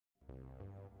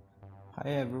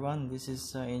Hi everyone, this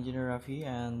is Engineer Rafi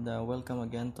and welcome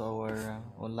again to our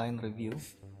online review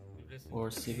for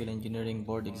Civil Engineering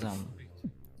Board exam.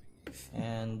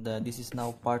 And this is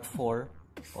now part 4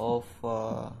 of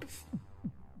our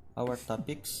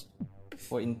topics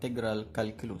for integral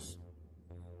calculus.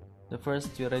 The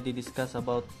first we already discussed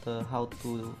about how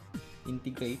to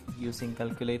integrate using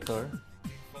calculator.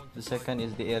 The second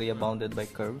is the area bounded by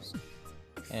curves,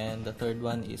 and the third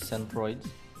one is centroids.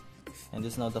 And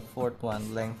this is now the fourth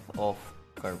one, length of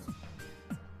curve,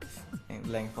 and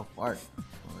length of arc,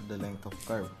 or the length of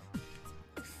curve.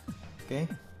 Okay,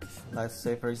 let's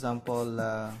say for example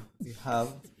we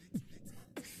have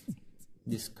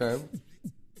this curve,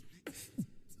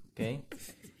 okay,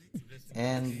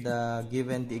 and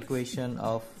given the equation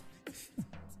of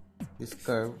this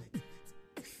curve,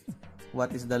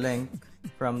 what is the length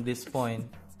from this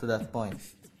point to that point?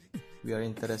 We are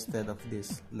interested of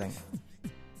this length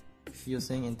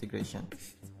using integration.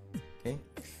 Okay,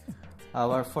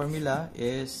 our formula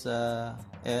is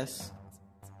S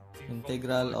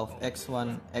integral of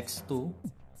x1 x2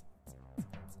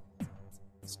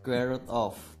 square root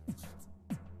of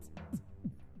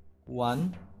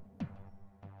 1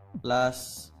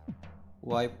 plus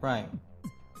y prime,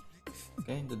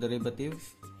 okay, the derivative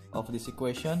of this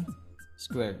equation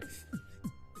squared.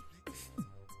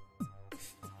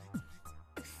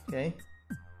 Okay,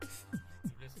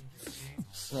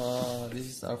 so this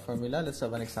is our formula. Let's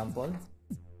have an example.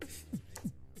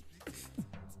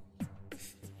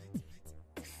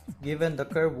 Given the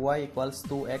curve y equals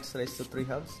 2x raised to 3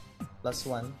 halves plus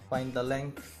 1, find the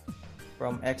length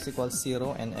from x equals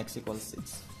 0 and x equals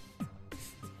 6.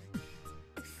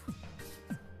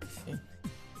 Okay.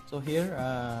 So here,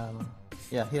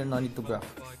 here no need to graph.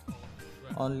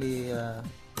 Only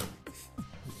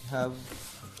have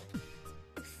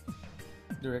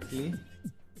directly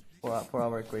for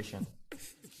our equation.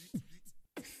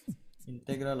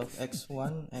 Integral of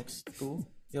x1 x2,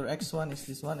 your x1 is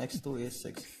this one, x2 is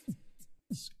 6,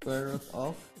 square root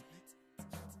of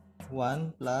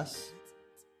 1 plus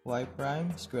y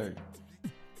prime squared.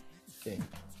 Okay,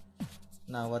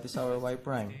 now what is our y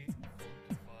prime?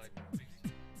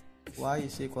 Y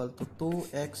is equal to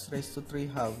 2x raised to 3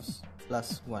 halves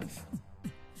plus 1.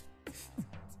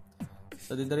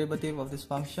 So the derivative of this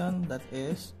function, that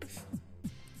is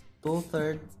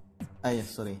 3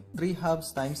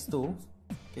 halves times 2,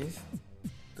 okay,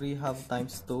 3 halves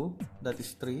times 2, that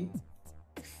is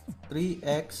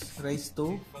 3x raised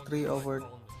to 3 over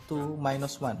 2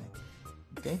 minus 1,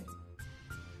 okay,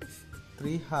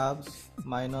 3 halves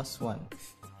minus 1,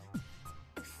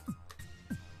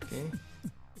 okay,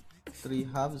 3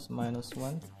 halves minus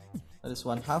 1, that is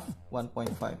 1 half,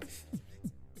 1.5,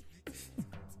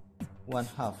 1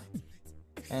 half,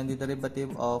 and the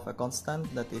derivative of a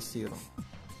constant, that is 0.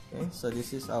 Okay, so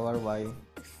this is our y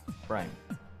prime.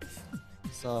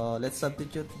 So let's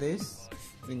substitute this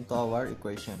into our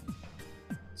equation.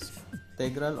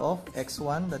 Integral of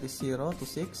x1, that is 0 to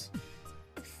 6,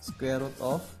 square root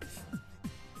of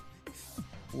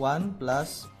 1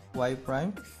 plus y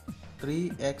prime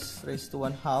 3x raised to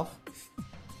 1 half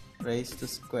raised to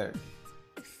square.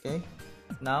 Okay,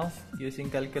 now using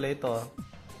calculator,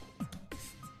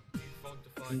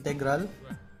 integral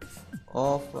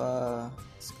of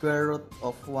square root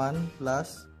of 1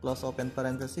 plus close open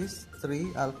parenthesis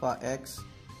 3 alpha x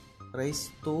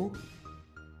raised to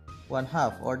 1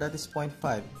 half, or that is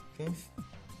 0.5, okay,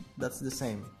 that's the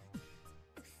same,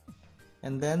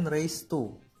 and then raised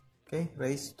to, okay,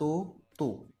 raised to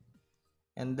 2,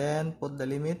 and then put the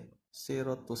limit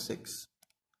 0 to 6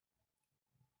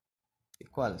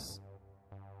 equals.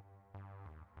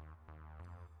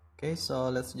 Okay, so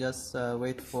let's just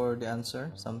wait for the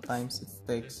answer. Sometimes it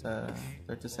takes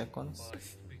 30 seconds.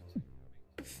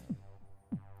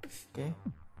 Okay,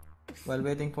 while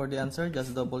waiting for the answer,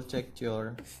 just double check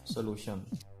your solution.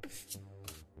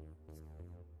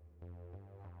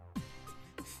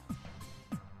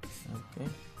 Okay,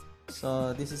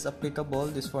 so this is applicable,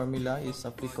 this formula is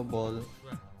applicable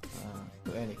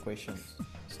to any questions.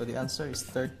 So the answer is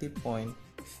 30.14.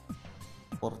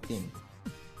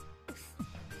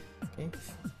 Okay,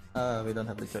 we don't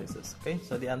have the choices. Okay,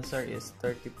 so the answer is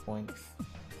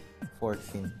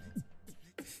 30.14.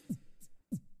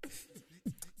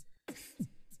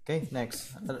 Okay,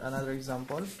 next, another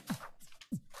example.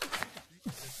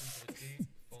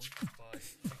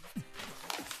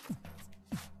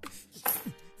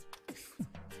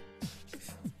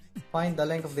 Find the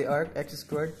length of the arc x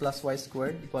squared plus y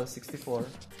squared equals 64,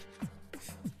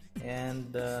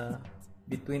 and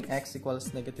between x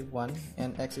equals -1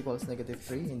 and x equals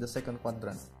 -3 in the second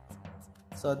quadrant.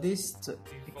 So this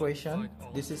equation.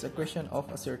 This is equation of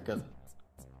a circle.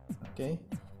 Okay,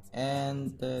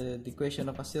 and the equation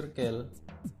of a circle,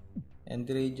 and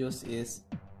the radius is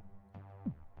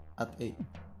at 8.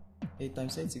 8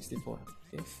 times 8, 64.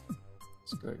 Okay,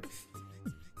 squared.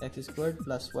 X squared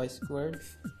plus y squared,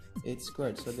 8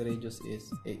 squared. So the radius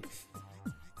is 8.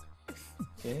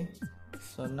 Okay,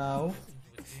 so now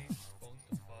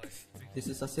this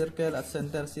is a circle at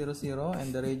center 0, 0,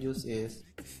 and the radius is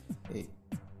 8.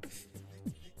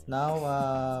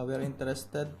 Now we are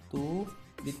interested to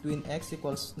between x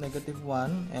equals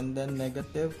 -1 and then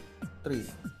 -3.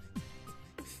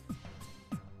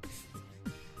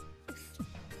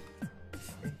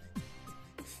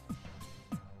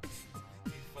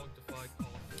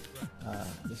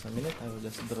 Just a minute, I will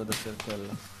just draw the circle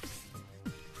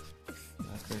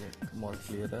more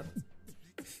clearer.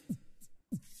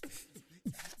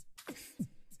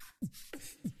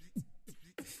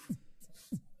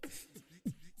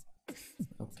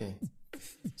 Okay,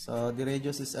 so the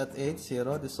radius is at 8,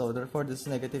 0, so therefore this is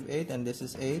 -8 and this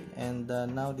is 8, and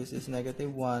now this is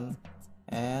 -1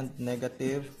 and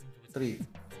 -3,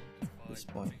 this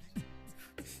point.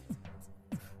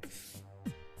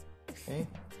 Okay,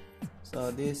 so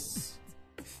this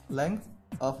length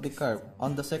of the curve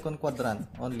on the second quadrant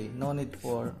only, no need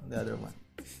for the other one.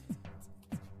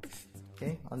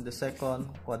 Okay, on the second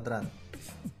quadrant.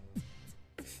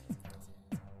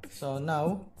 So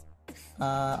now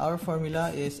our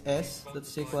formula is S,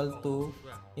 that's equal to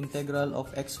integral of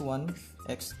x1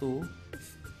 x2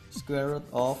 square root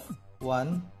of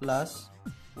 1 plus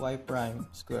y prime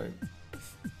squared,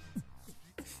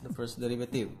 the first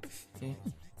derivative. Okay,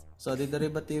 so the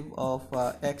derivative of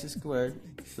x squared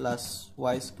plus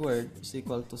y squared is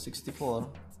equal to 64.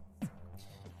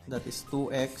 That is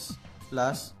 2x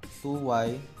plus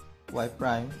 2y y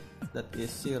prime, that is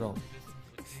 0.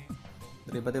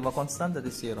 Derivative of constant, that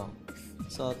is 0.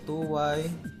 So 2y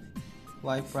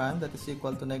y prime, that is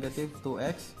equal to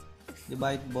 -2x.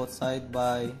 Divide both sides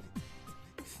by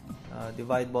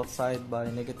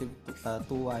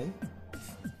 -2y.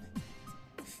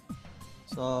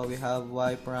 So we have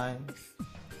y prime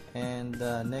and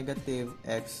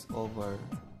 -x over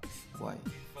y.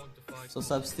 So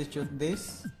substitute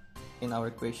this in our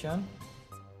equation.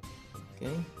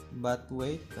 Okay, but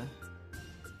wait,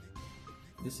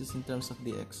 this is in terms of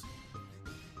dx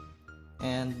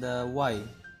and y.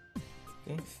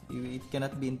 Okay, it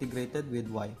cannot be integrated with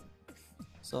y,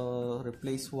 so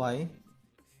replace y.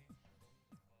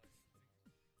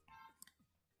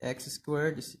 X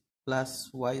squared is plus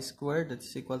y squared, that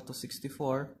is equal to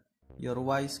 64. Your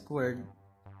y squared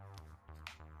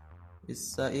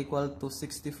is equal to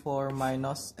 64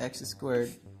 minus x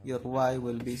squared. Your y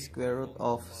will be square root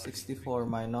of 64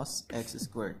 minus x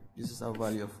squared. This is our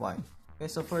value of y. Okay,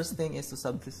 so first thing is to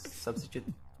substitute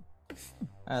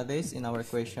this in our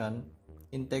equation.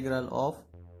 Integral of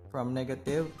from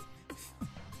negative.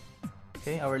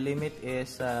 Okay, our limit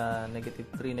is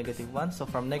 -3, -1. So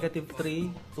from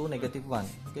 -3 to -1.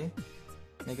 Okay,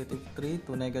 -3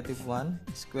 to -1,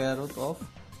 square root of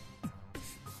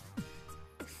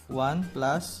 1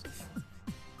 plus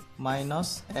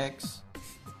minus x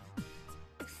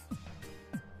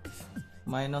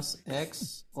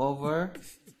over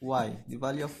y. The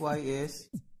value of y is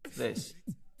this,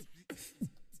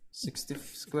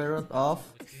 square root of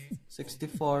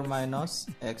 64 minus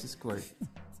x squared,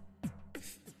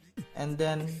 and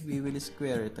then we will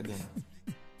square it again.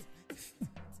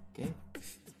 Okay,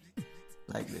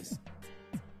 like this.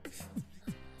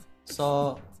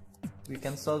 So we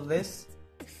can solve this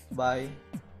by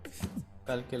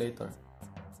calculator.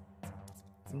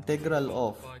 Integral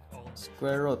of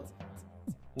square root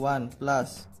 1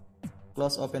 plus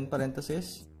close open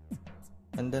parenthesis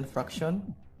and then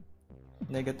fraction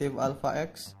negative alpha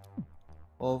x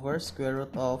over square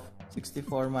root of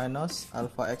 64 minus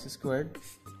alpha x squared,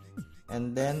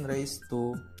 and then raised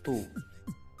to 2.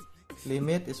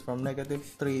 Limit is from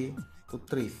 -3 to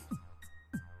 3.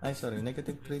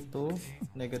 -3 to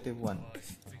 -1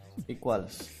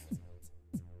 equals.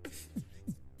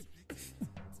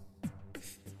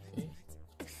 Okay.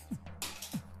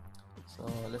 So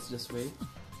let's just wait.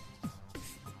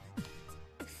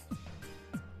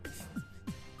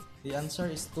 The answer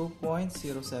is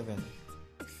 2.07.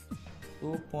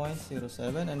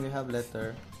 2.07, and we have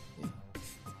letter A.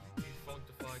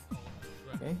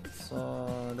 Okay, so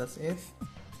that's it.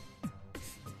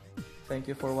 Thank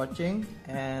you for watching,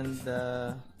 and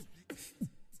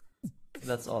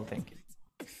that's all. Thank you.